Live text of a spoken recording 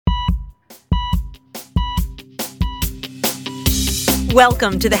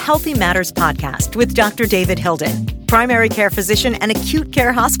Welcome to the Healthy Matters Podcast with Dr. David Hilden, primary care physician and acute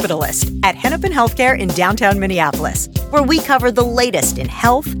care hospitalist at Hennepin Healthcare in downtown Minneapolis, where we cover the latest in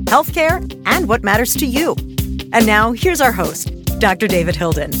health, healthcare, and what matters to you. And now, here's our host, Dr. David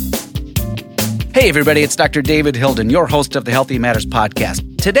Hilden. Hey everybody, it's Dr. David Hilden, your host of the Healthy Matters Podcast.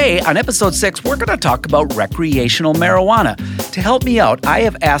 Today, on episode 6, we're going to talk about recreational marijuana. To help me out, I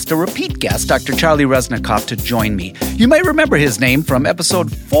have asked a repeat guest, Dr. Charlie Resnikoff, to join me. You might remember his name from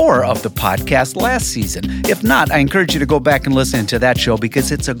episode 4 of the podcast last season. If not, I encourage you to go back and listen to that show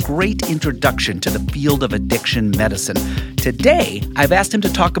because it's a great introduction to the field of addiction medicine. Today, I've asked him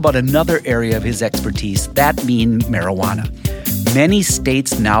to talk about another area of his expertise, that being marijuana. Many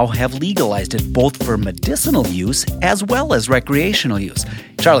states now have legalized it, both for medicinal use as well as recreational use.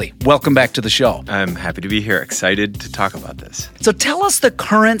 Charlie, welcome back to the show. I'm happy to be here, excited to talk about this. So tell us the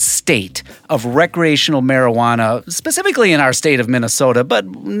current state of recreational marijuana, specifically in our state of Minnesota, but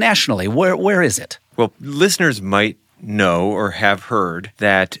nationally. Where is it? Well, listeners might know or have heard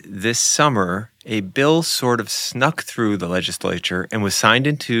that this summer, a bill sort of snuck through the legislature and was signed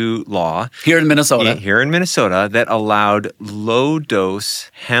into law. Here in Minnesota. Here in Minnesota, that allowed low-dose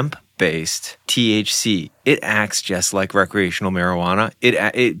hemp-based THC. It acts just like recreational marijuana.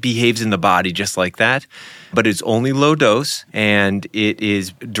 It behaves in the body just like that, but it's only low dose, and it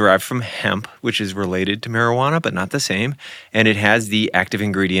is derived from hemp, which is related to marijuana, but not the same, and it has the active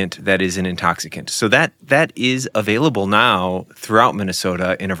ingredient that is an intoxicant. So that is available now throughout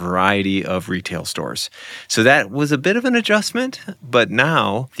Minnesota in a variety of retail stores. So that was a bit of an adjustment, but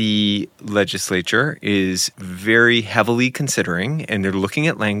now the legislature is very heavily considering, and they're looking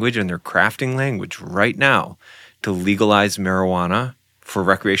at language, and they're crafting language right now to legalize marijuana for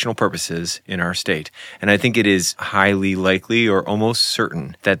recreational purposes in our state. And I think it is highly likely or almost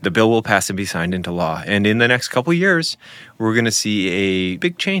certain that the bill will pass and be signed into law. And in the next couple years, we're going to see a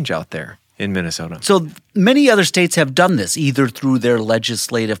big change out there in Minnesota. So many other states have done this, either through their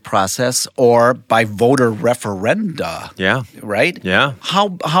legislative process or by voter referenda. Yeah. Right? Yeah.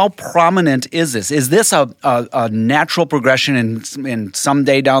 How prominent is this? Is this a natural progression and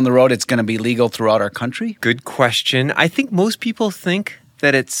someday down the road it's going to be legal throughout our country? Good question. I think most people think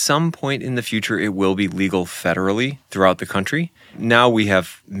that at some point in the future it will be legal federally throughout the country. Now we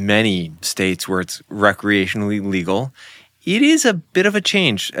have many states where it's recreationally legal. It is a bit of a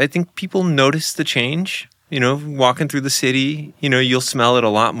change. I think people notice the change. You know, walking through the city, you'll smell it a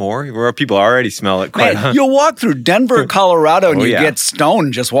lot more. Where people already smell it quite. Man, you'll walk through Denver, Colorado, and get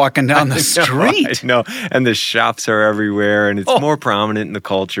stoned just walking down the street. I know, and the shops are everywhere, and it's more prominent in the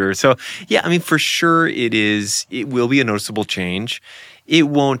culture. So, yeah, I mean, for sure it will be a noticeable change. It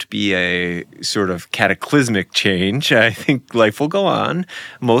won't be a sort of cataclysmic change. I think life will go on.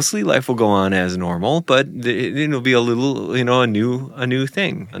 Mostly life will go on as normal, but it'll be a little, a new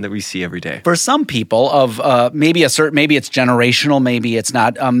thing that we see every day. For some people maybe it's generational, maybe it's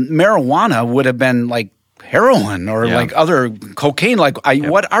not. Marijuana would have been like heroin or like other cocaine.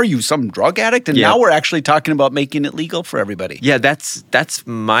 What are you, some drug addict? And now we're actually talking about making it legal for everybody. Yeah, that's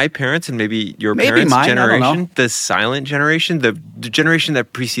my parents and maybe your parents' mine, generation. I don't know. The silent generation, the generation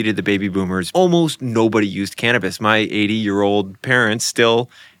that preceded the baby boomers. Almost nobody used cannabis. My 80-year-old parents still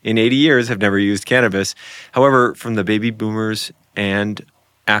in 80 years have never used cannabis. However, from the baby boomers and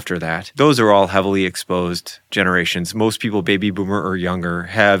after that, those are all heavily exposed generations. Most people, baby boomer or younger,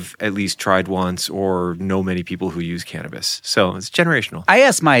 have at least tried once or know many people who use cannabis. So it's generational. I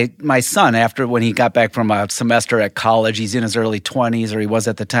asked my son when he got back from a semester at college, he's in his early 20s, or he was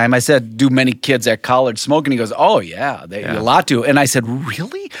at the time. I said, do many kids at college smoke? And he goes, oh, yeah, a lot do. And I said,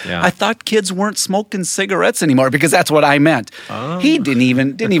 really? Yeah. I thought kids weren't smoking cigarettes anymore because that's what I meant. Oh. He didn't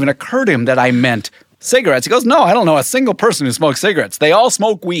even occur to him that I meant cigarettes. He goes, no, I don't know a single person who smokes cigarettes. They all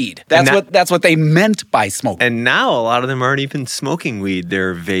smoke weed. That's what they meant by smoking. And now a lot of them aren't even smoking weed.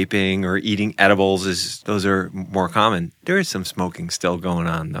 They're vaping or eating edibles. Those are more common. There is some smoking still going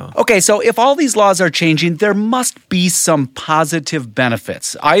on, though. Okay, so if all these laws are changing, there must be some positive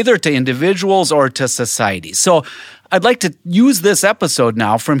benefits, either to individuals or to society. So I'd like to use this episode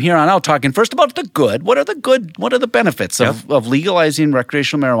now from here on out talking first about the good. What are the benefits of legalizing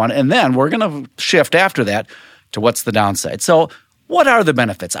recreational marijuana? And then we're going to shift after that to what's the downside. So what are the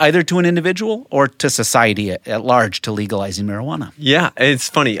benefits, either to an individual or to society at large, to legalizing marijuana? Yeah, it's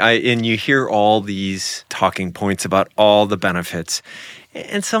funny. And you hear all these talking points about all the benefits.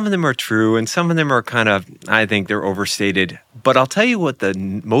 And some of them are true, and some of them are I think they're overstated. But I'll tell you what the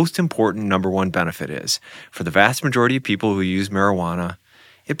most important number one benefit is. For the vast majority of people who use marijuana,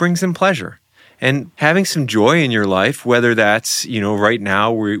 it brings them pleasure. and having some joy in your life, whether that's, right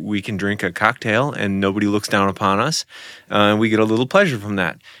now we can drink a cocktail and nobody looks down upon us. We get a little pleasure from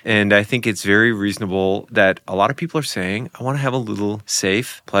that. And I think it's very reasonable that a lot of people are saying, I want to have a little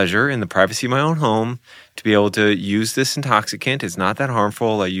safe pleasure in the privacy of my own home to be able to use this intoxicant. It's not that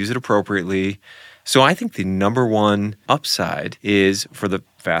harmful. I use it appropriately. So I think the number one upside is for the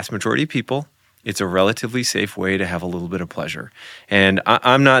vast majority of people, it's a relatively safe way to have a little bit of pleasure. And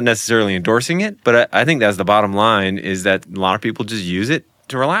I'm not necessarily endorsing it, but I think that's the bottom line, is that a lot of people just use it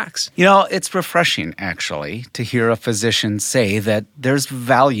to relax. It's refreshing, actually, to hear a physician say that there's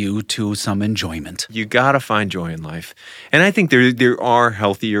value to some enjoyment. You got to find joy in life. And I think there are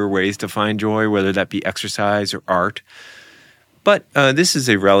healthier ways to find joy, whether that be exercise or art. But this is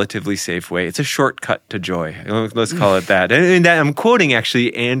a relatively safe way. It's a shortcut to joy. Let's call it that. And I'm quoting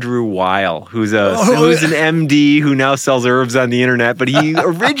actually Andrew Weil, who's an MD who now sells herbs on the internet, but he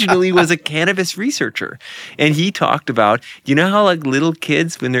originally was a cannabis researcher. And he talked about, how like little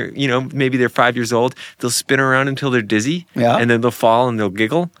kids, when they're, maybe they're 5 years old, they'll spin around until they're dizzy, and then they'll fall and they'll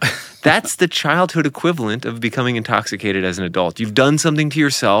giggle. That's the childhood equivalent of becoming intoxicated as an adult. You've done something to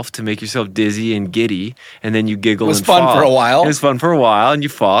yourself to make yourself dizzy and giddy, and then you giggle and fall. It was fun for a while. It was fun for a while, and you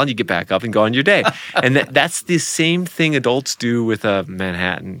fall, and you get back up and go on your day. And that's the same thing adults do with a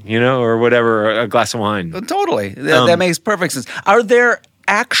Manhattan, or whatever, a glass of wine. Totally. That makes perfect sense. Are there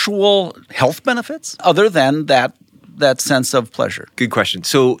actual health benefits other than that sense of pleasure? Good question.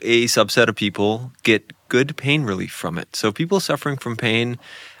 So a subset of people get good pain relief from it. So people suffering from pain,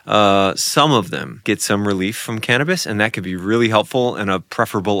 some of them get some relief from cannabis, and that could be really helpful and a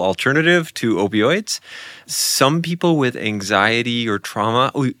preferable alternative to opioids. Some people with anxiety or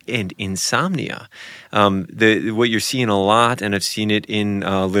trauma and insomnia, what you're seeing a lot, and I've seen it in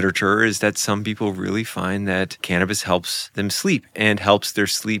literature, is that some people really find that cannabis helps them sleep and helps their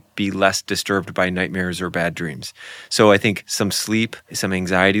sleep be less disturbed by nightmares or bad dreams. So I think some sleep, some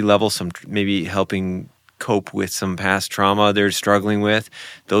anxiety levels, some maybe helping cope with some past trauma they're struggling with.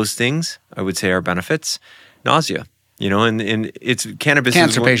 Those things, I would say, are benefits. Nausea, and it's cannabis.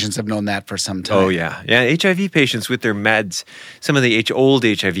 Cancer patients have known that for some time. Oh, yeah. Yeah, HIV patients with their meds, some of the old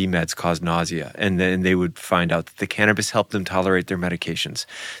HIV meds cause nausea, and then they would find out that the cannabis helped them tolerate their medications.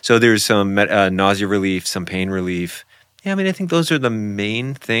 So there's some nausea relief, some pain relief. Yeah, I think those are the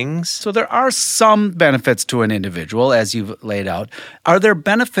main things. So there are some benefits to an individual, as you've laid out. Are there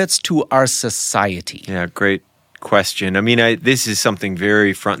benefits to our society? Yeah, great question. This is something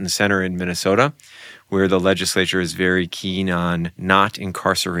very front and center in Minnesota, where the legislature is very keen on not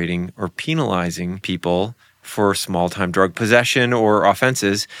incarcerating or penalizing people for small-time drug possession or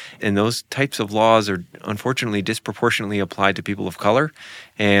offenses. And those types of laws are unfortunately disproportionately applied to people of color.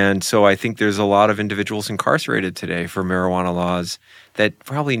 And so I think there's a lot of individuals incarcerated today for marijuana laws that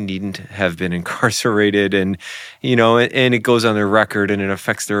probably needn't have been incarcerated, and and it goes on their record, and it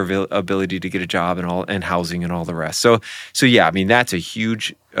affects their ability to get a job and housing and all the rest. So yeah, that's a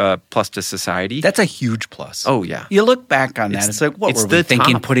huge plus to society. That's a huge plus. Oh yeah. You look back on that, it's like, what were we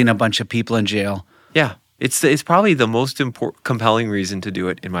thinking? Putting a bunch of people in jail? Yeah. It's probably the most compelling reason to do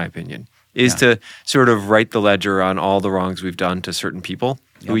it, in my opinion, is to sort of write the ledger on all the wrongs we've done to certain people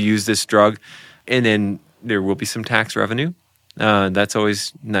who use this drug. And then there will be some tax revenue. That's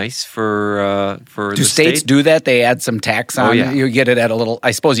always nice for do states do that? They add some tax on. You get it at a little. I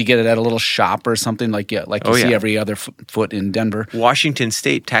suppose you get it at a little shop or something like you see every other foot in Denver. Washington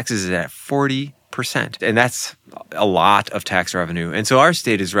State taxes it at 40%, and that's a lot of tax revenue. And so our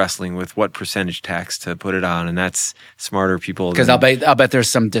state is wrestling with what percentage tax to put it on, and that's smarter people. Because I'll bet there's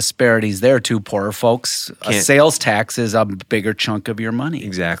some disparities there too. Poorer folks, a sales tax is a bigger chunk of your money.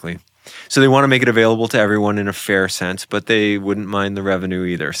 Exactly. So they want to make it available to everyone in a fair sense, but they wouldn't mind the revenue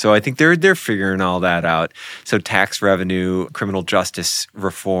either. So I think they're figuring all that out. So tax revenue, criminal justice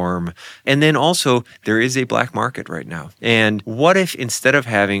reform, and then also there is a black market right now. And what if instead of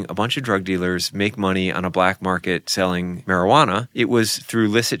having a bunch of drug dealers make money on a black market selling marijuana, it was through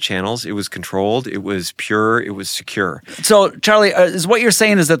licit channels, it was controlled, it was pure, it was secure. So Charlie, is what you're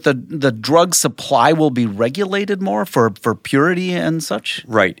saying is that the drug supply will be regulated more for purity and such?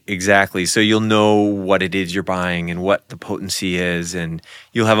 Right, exactly. So you'll know what it is you're buying and what the potency is, and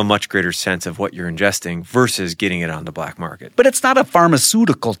you'll have a much greater sense of what you're ingesting versus getting it on the black market. But it's not a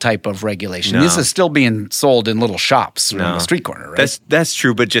pharmaceutical type of regulation. No. This is still being sold in little shops on the street corner, right? That's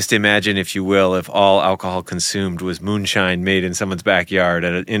true, but just imagine, if you will, if all alcohol consumed was moonshine made in someone's backyard,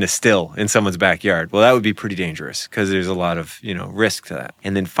 in a still in someone's backyard. Well, that would be pretty dangerous because there's a lot of risk to that.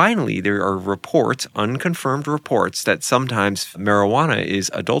 And then finally, there are reports, unconfirmed reports, that sometimes marijuana is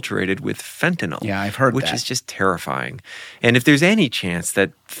adulterated incorporated with fentanyl. Yeah, I've heard which that. is just terrifying. And if there's any chance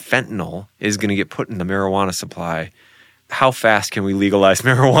that fentanyl is going to get put in the marijuana supply, how fast can we legalize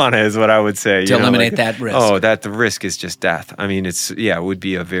marijuana is what I would say. To eliminate that risk. Oh, the risk is just death. I mean, it would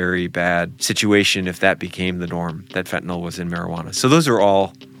be a very bad situation if that became the norm, that fentanyl was in marijuana. So those are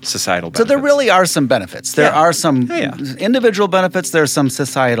all societal benefits. So there really are some benefits. There are some individual benefits. There are some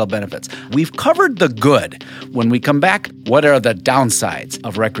societal benefits. We've covered the good. When we come back, what are the downsides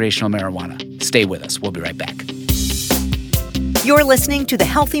of recreational marijuana? Stay with us. We'll be right back. You're listening to the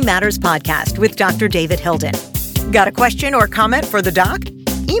Healthy Matters Podcast with Dr. David Hilden. Got a question or comment for the doc?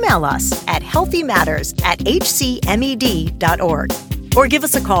 Email us at healthymatters@hcmed.org or give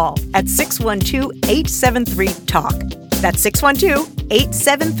us a call at 612-873-TALK. That's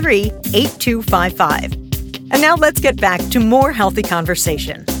 612-873-8255. And now let's get back to more healthy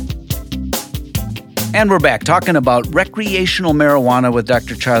conversation. And we're back talking about recreational marijuana with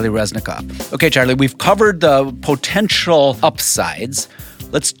Dr. Charlie Resnikoff. Okay, Charlie, we've covered the potential upsides.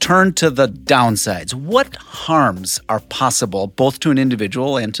 Let's turn to the downsides. What harms are possible, both to an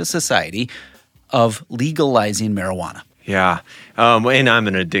individual and to society, of legalizing marijuana? Yeah. And I'm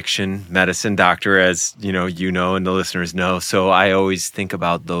an addiction medicine doctor, as you know, and the listeners know. So I always think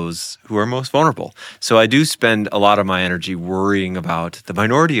about those who are most vulnerable. So I do spend a lot of my energy worrying about the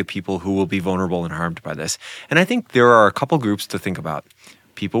minority of people who will be vulnerable and harmed by this. And I think there are a couple groups to think about.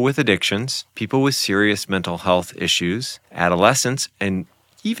 People with addictions, people with serious mental health issues, adolescents, and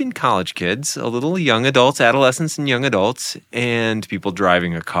even college kids, a little young adults, adolescents and young adults, and people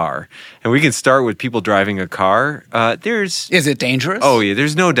driving a car. And we can start with people driving a car. Is it dangerous? Oh, yeah,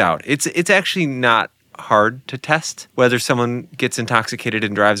 there's no doubt. It's actually not hard to test whether someone gets intoxicated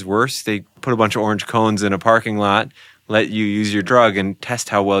and drives worse. They put a bunch of orange cones in a parking lot, let you use your drug and test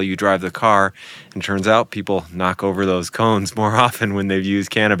how well you drive the car. And it turns out people knock over those cones more often when they've used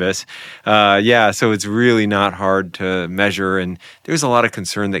cannabis. So it's really not hard to measure. And there's a lot of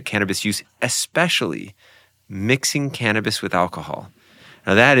concern that cannabis use, especially mixing cannabis with alcohol.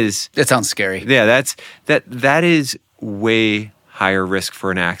 Now that sounds scary. Yeah, that is way higher risk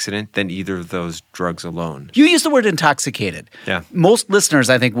for an accident than either of those drugs alone. You use the word intoxicated. Yeah. Most listeners,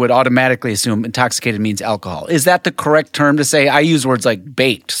 I think, would automatically assume intoxicated means alcohol. Is that the correct term to say? I use words like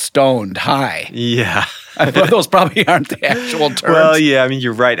baked, stoned, high. Yeah. Those probably aren't the actual terms. Well, yeah, I mean,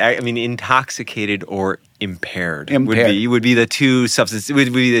 you're right. I mean, intoxicated or impaired. would be the two substances.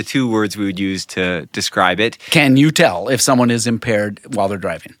 Would be the two words we would use to describe it. Can you tell if someone is impaired while they're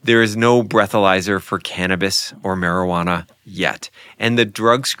driving? There is no breathalyzer for cannabis or marijuana yet, and the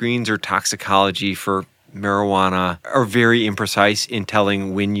drug screens or toxicology for marijuana are very imprecise in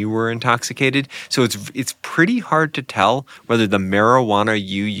telling when you were intoxicated. So it's pretty hard to tell whether the marijuana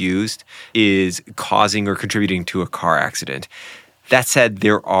you used is causing or contributing to a car accident. That said,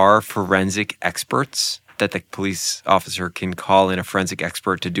 there are forensic experts that the police officer can call in a forensic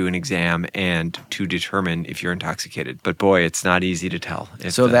expert to do an exam and to determine if you're intoxicated. But boy, it's not easy to tell.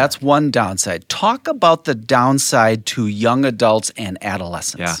 So that's one downside. Talk about the downside to young adults and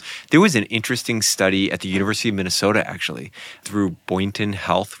adolescents. Yeah. There was an interesting study at the University of Minnesota, actually, through Boynton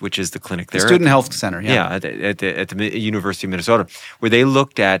Health, which is the clinic there. The Student Health Center, yeah. Yeah, at the University of Minnesota, where they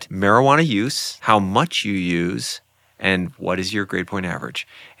looked at marijuana use, how much you use, and what is your grade point average.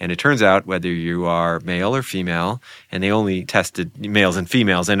 And it turns out whether you are male or female, and they only tested males and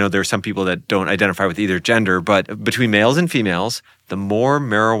females. I know there are some people that don't identify with either gender, but between males and females, the more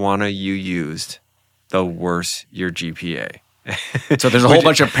marijuana you used, the worse your GPA. So there's a whole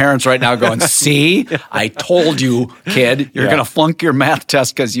bunch of parents right now going, see, I told you, kid, you're going to flunk your math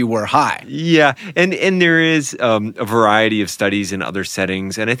test because you were high. Yeah, and there is a variety of studies in other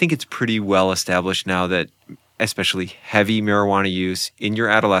settings, and I think it's pretty well established now that especially heavy marijuana use in your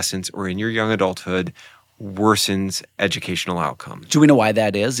adolescence or in your young adulthood worsens educational outcomes. Do we know why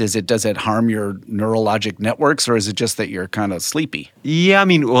that is? Does it harm your neurologic networks, or is it just that you're kind of sleepy? Yeah, I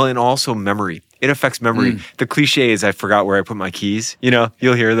mean, well, and also memory. It affects memory. The cliche is I forgot where I put my keys. You know,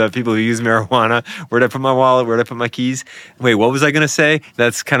 you'll hear the people who use marijuana. Where did I put my wallet? Where did I put my keys? Wait, what was I going to say?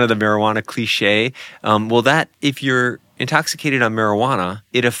 That's kind of the marijuana cliche. If you're intoxicated on marijuana,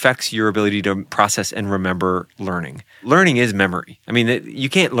 it affects your ability to process and remember learning. Learning is memory. I mean, you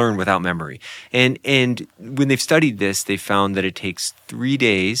can't learn without memory. And when they've studied this, they found that it takes 3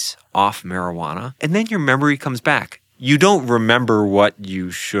 days off marijuana, and then your memory comes back. You don't remember what you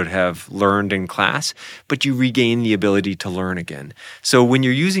should have learned in class, but you regain the ability to learn again. So when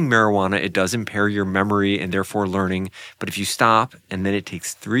you're using marijuana, it does impair your memory and therefore learning. But if you stop and then it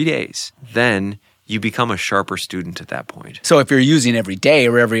takes 3 days, then you become a sharper student at that point. So if you're using every day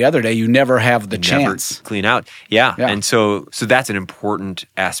or every other day, you never have the chance. Never clean out. Yeah. And so that's an important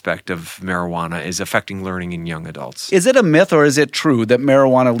aspect of marijuana, is affecting learning in young adults. Is it a myth or is it true that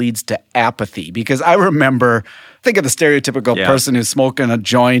marijuana leads to apathy? Because I remember, think of the stereotypical person who's smoking a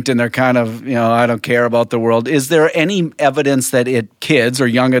joint and they're kind of, I don't care about the world. Is there any evidence that kids or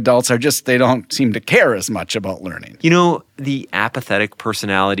young adults they don't seem to care as much about learning? The apathetic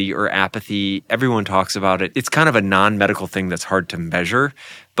personality or apathy, everyone talks about it. It's kind of a non-medical thing that's hard to measure,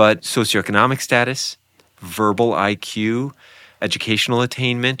 but socioeconomic status, verbal IQ, educational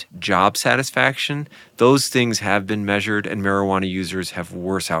attainment, job satisfaction, those things have been measured, and marijuana users have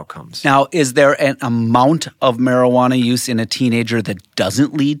worse outcomes. Now, is there an amount of marijuana use in a teenager that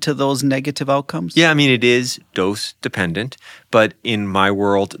doesn't lead to those negative outcomes? Yeah, it is dose dependent, but in my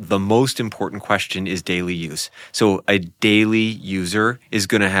world, the most important question is daily use. So a daily user is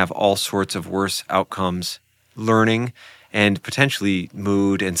going to have all sorts of worse outcomes, learning, and potentially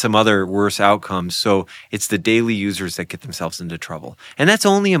mood and some other worse outcomes. So it's the daily users that get themselves into trouble. And that's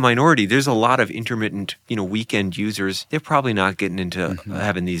only a minority. There's a lot of intermittent, weekend users. They're probably not getting into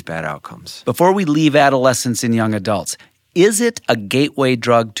having these bad outcomes. Before we leave adolescents and young adults, is it a gateway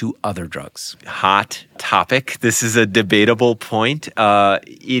drug to other drugs? Hot topic. This is a debatable point.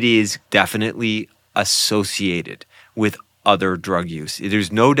 It is definitely associated with other drug use.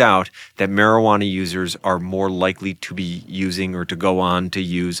 There's no doubt that marijuana users are more likely to be using or to go on to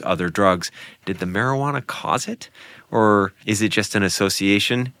use other drugs. Did the marijuana cause it? Or is it just an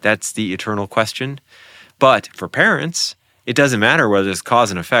association? That's the eternal question. But for parents, it doesn't matter whether it's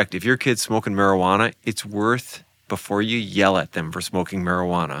cause and effect. If your kid's smoking marijuana, it's worth, before you yell at them for smoking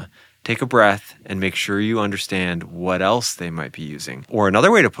marijuana, take a breath and make sure you understand what else they might be using. Or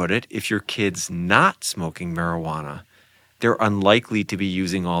another way to put it, if your kid's not smoking marijuana, they're unlikely to be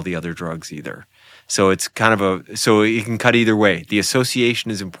using all the other drugs either. So it's so it can cut either way. The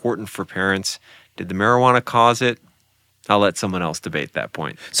association is important for parents. Did the marijuana cause it? I'll let someone else debate that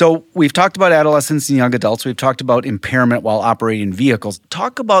point. So we've talked about adolescents and young adults. We've talked about impairment while operating vehicles.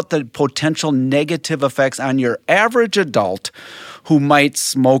 Talk about the potential negative effects on your average adult who might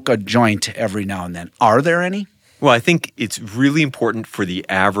smoke a joint every now and then. Are there any? Well, I think it's really important for the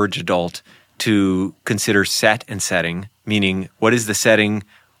average adult to consider set and setting, meaning what is the setting,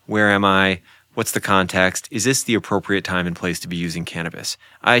 where am I, what's the context, is this the appropriate time and place to be using cannabis?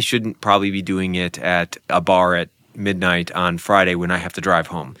 I shouldn't probably be doing it at a bar at midnight on Friday when I have to drive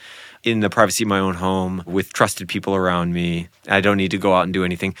home. In the privacy of my own home with trusted people around me, I don't need to go out and do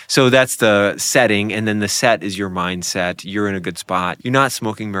anything. So that's the setting, and then the set is your mindset. You're in a good spot. You're not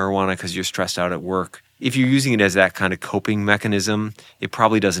smoking marijuana because you're stressed out at work. If you're using it as that kind of coping mechanism, it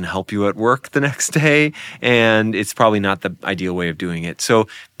probably doesn't help you at work the next day, and it's probably not the ideal way of doing it. So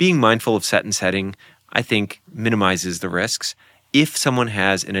being mindful of set and setting, I think, minimizes the risks. If someone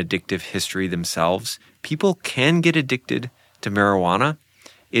has an addictive history themselves, people can get addicted to marijuana.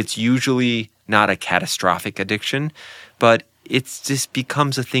 It's usually not a catastrophic addiction, but it just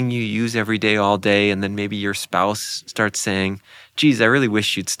becomes a thing you use every day, all day, and then maybe your spouse starts saying, geez, I really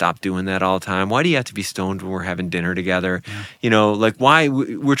wish you'd stop doing that all the time. Why do you have to be stoned when we're having dinner together? Yeah. Why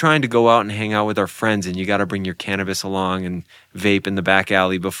we're trying to go out and hang out with our friends and you got to bring your cannabis along and vape in the back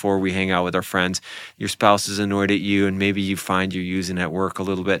alley before we hang out with our friends. Your spouse is annoyed at you and maybe you find you're using at work a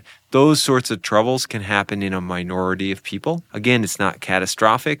little bit. Those sorts of troubles can happen in a minority of people. Again, it's not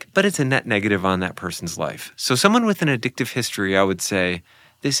catastrophic, but it's a net negative on that person's life. So someone with an addictive history, I would say,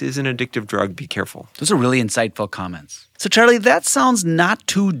 this is an addictive drug. Be careful. Those are really insightful comments. So, Charlie, that sounds not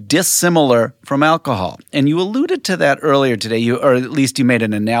too dissimilar from alcohol. And you alluded to that earlier today, or at least you made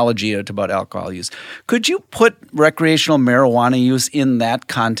an analogy about alcohol use. Could you put recreational marijuana use in that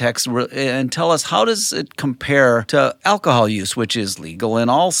context and tell us how does it compare to alcohol use, which is legal in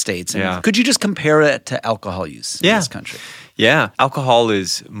all states? And could you just compare it to alcohol use in this country? Yeah. Alcohol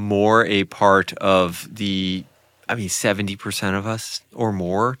is more a part of 70% of us or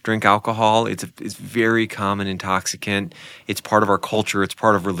more drink alcohol. It's very common intoxicant. It's part of our culture. It's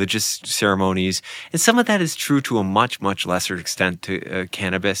part of religious ceremonies. And some of that is true to a much, much lesser extent to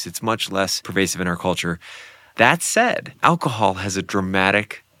cannabis. It's much less pervasive in our culture. That said, alcohol has a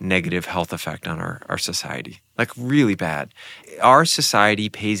dramatic negative health effect on our society, really bad. Our society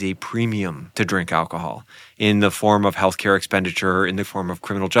pays a premium to drink alcohol in the form of healthcare expenditure, in the form of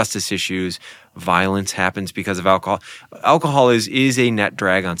criminal justice issues. Violence happens because of alcohol. Alcohol is a net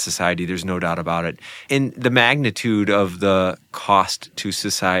drag on society. There's no doubt about it. And the magnitude of the cost to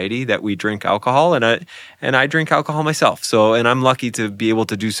society that we drink alcohol, and I drink alcohol myself. And I'm lucky to be able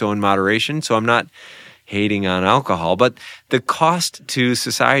to do so in moderation. So I'm not hating on alcohol, but the cost to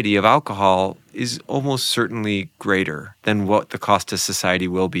society of alcohol is almost certainly greater than what the cost to society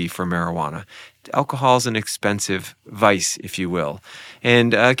will be for marijuana. Alcohol is an expensive vice, if you will.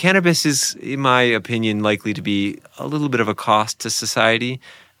 And cannabis is, in my opinion, likely to be a little bit of a cost to society,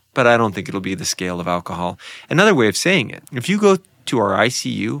 but I don't think it'll be the scale of alcohol. Another way of saying it, if you go to our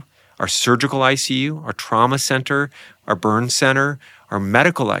ICU, our surgical ICU, our trauma center, our burn center, our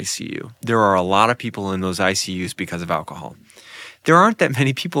medical ICU, there are a lot of people in those ICUs because of alcohol. There aren't that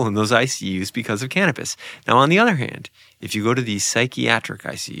many people in those ICUs because of cannabis. Now, on the other hand, if you go to the psychiatric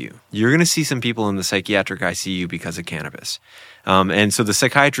ICU, you're going to see some people in the psychiatric ICU because of cannabis. And so the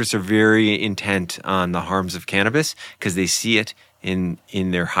psychiatrists are very intent on the harms of cannabis because they see it in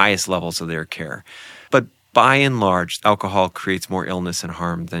their highest levels of their care. But by and large, alcohol creates more illness and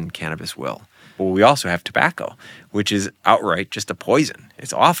harm than cannabis will. Well, we also have tobacco, which is outright just a poison.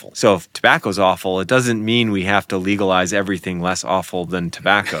 It's awful. So if tobacco's awful, it doesn't mean we have to legalize everything less awful than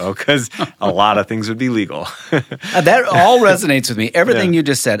tobacco, because a lot of things would be legal. That all resonates with me. Everything you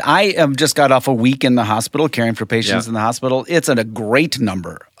just said. I just got off a week in the hospital, caring for patients in the hospital. It's a great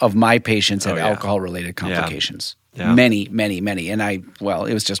number of my patients had alcohol-related complications. Yeah. Many. And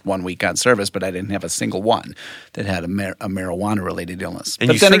it was just 1 week on service, but I didn't have a single one that had a marijuana-related illness.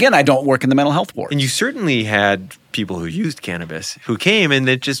 But then again, I don't work in the mental health ward. And you certainly had people who used cannabis who came and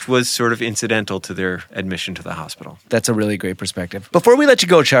it just was sort of incidental to their admission to the hospital. That's a really great perspective. Before we let you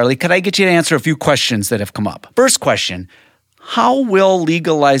go, Charlie, could I get you to answer a few questions that have come up? First question. How will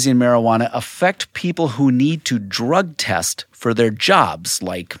legalizing marijuana affect people who need to drug test for their jobs,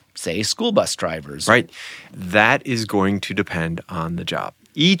 like, say, school bus drivers? Right. That is going to depend on the job.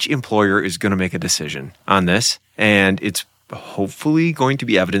 Each employer is going to make a decision on this, and it's hopefully going to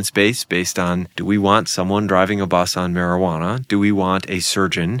be evidence-based based on, do we want someone driving a bus on marijuana? Do we want a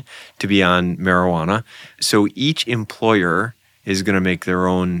surgeon to be on marijuana? So each employer is going to make their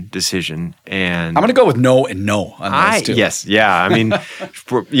own decision. And I'm going to go with no and no on this too. Yes. Yeah. I mean,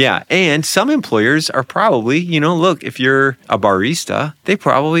 And some employers are probably, look, if you're a barista, they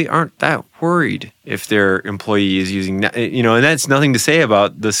probably aren't that worried if their employee is using, and that's nothing to say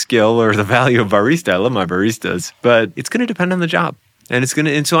about the skill or the value of barista. I love my baristas, but it's going to depend on the job.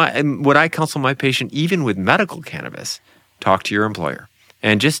 And what I counsel my patient, even with medical cannabis, talk to your employer.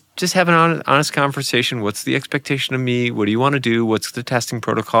 And just have an honest conversation. What's the expectation of me? What do you want to do? What's the testing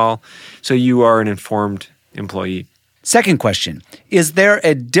protocol? So you are an informed employee. Second question. Is there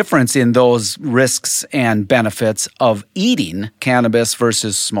a difference in those risks and benefits of eating cannabis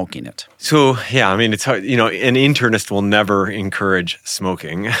versus smoking it? So, it's hard. An internist will never encourage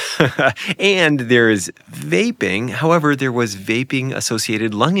smoking. And there is vaping. However, there was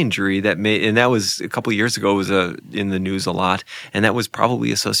vaping-associated lung injury and that was a couple of years ago, was in the news a lot, and that was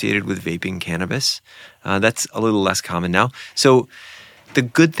probably associated with vaping cannabis. That's a little less common now. So the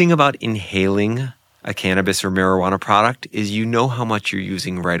good thing about inhaling a cannabis or marijuana product is how much you're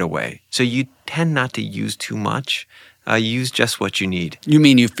using right away. So you tend not to use too much. Use just what you need. You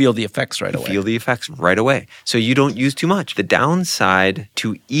mean you feel the effects right away? Feel the effects right away. So you don't use too much. The downside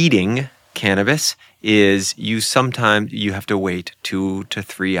to eating cannabis is you have to wait 2 to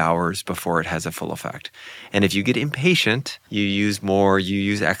 3 hours before it has a full effect. And if you get impatient, you use more, you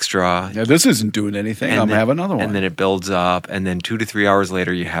use extra. Yeah, this isn't doing anything. I'm having another one. And then it builds up, and then 2 to 3 hours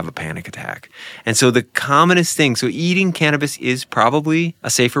later, you have a panic attack. And so the commonest thing, eating cannabis is probably a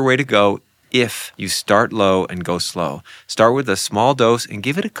safer way to go if you start low and go slow. Start with a small dose and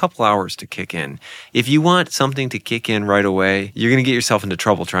give it a couple hours to kick in. If you want something to kick in right away, you're going to get yourself into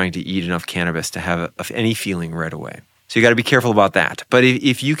trouble trying to eat enough cannabis to have any feeling right away. So you got to be careful about that. But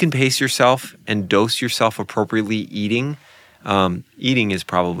if you can pace yourself and dose yourself appropriately eating is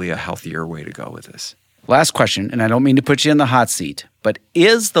probably a healthier way to go with this. Last question, and I don't mean to put you in the hot seat, but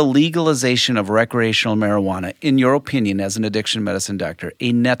is the legalization of recreational marijuana, in your opinion as an addiction medicine doctor,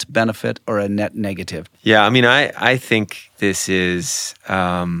 a net benefit or a net negative? Yeah, I think this is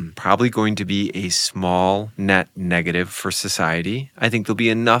probably going to be a small net negative for society. I think there'll be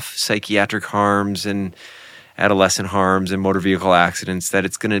enough psychiatric harms and adolescent harms and motor vehicle accidents that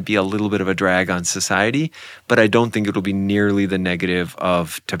it's going to be a little bit of a drag on society, but I don't think it'll be nearly the negative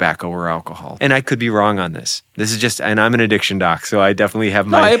of tobacco or alcohol. And I could be wrong on this. This is and I'm an addiction doc, so I definitely have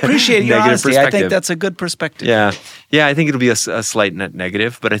my I appreciate your honesty. Perspective. I think that's a good perspective. Yeah, I think it'll be a slight net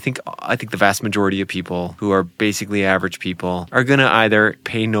negative, but I think the vast majority of people who are basically average people are going to either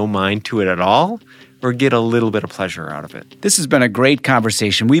pay no mind to it at all, or get a little bit of pleasure out of it. This has been a great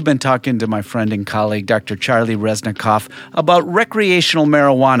conversation. We've been talking to my friend and colleague, Dr. Charlie Resnikoff, about recreational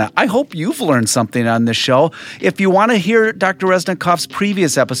marijuana. I hope you've learned something on this show. If you want to hear Dr. Resnikoff's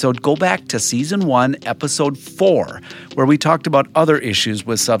previous episode, go back to Season 1, Episode 4, where we talked about other issues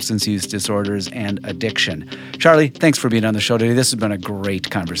with substance use disorders and addiction. Charlie, thanks for being on the show today. This has been a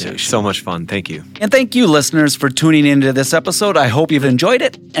great conversation. Yeah, so much fun. Thank you. And thank you, listeners, for tuning into this episode. I hope you've enjoyed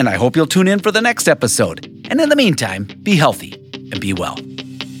it, and I hope you'll tune in for the next episode. And in the meantime, be healthy and be well.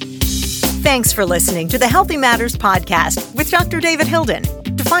 Thanks for listening to the Healthy Matters Podcast with Dr. David Hilden.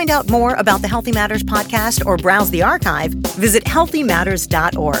 To find out more about the Healthy Matters Podcast or browse the archive, visit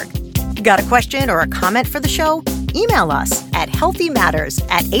healthymatters.org. Got a question or a comment for the show? Email us at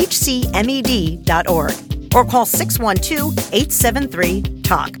healthymatters@hcmed.org or call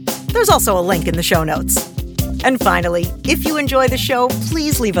 612-873-TALK. There's also a link in the show notes. And finally, if you enjoy the show,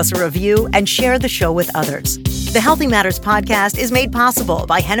 please leave us a review and share the show with others. The Healthy Matters Podcast is made possible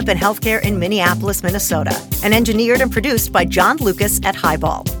by Hennepin Healthcare in Minneapolis, Minnesota, and engineered and produced by John Lucas at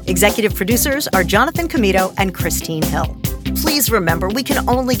Highball. Executive producers are Jonathan Comito and Christine Hill. Please remember, we can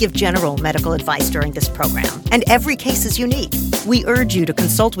only give general medical advice during this program, and every case is unique. We urge you to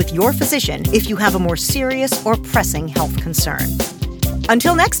consult with your physician if you have a more serious or pressing health concern.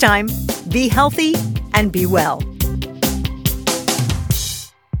 Until next time, be healthy and be well.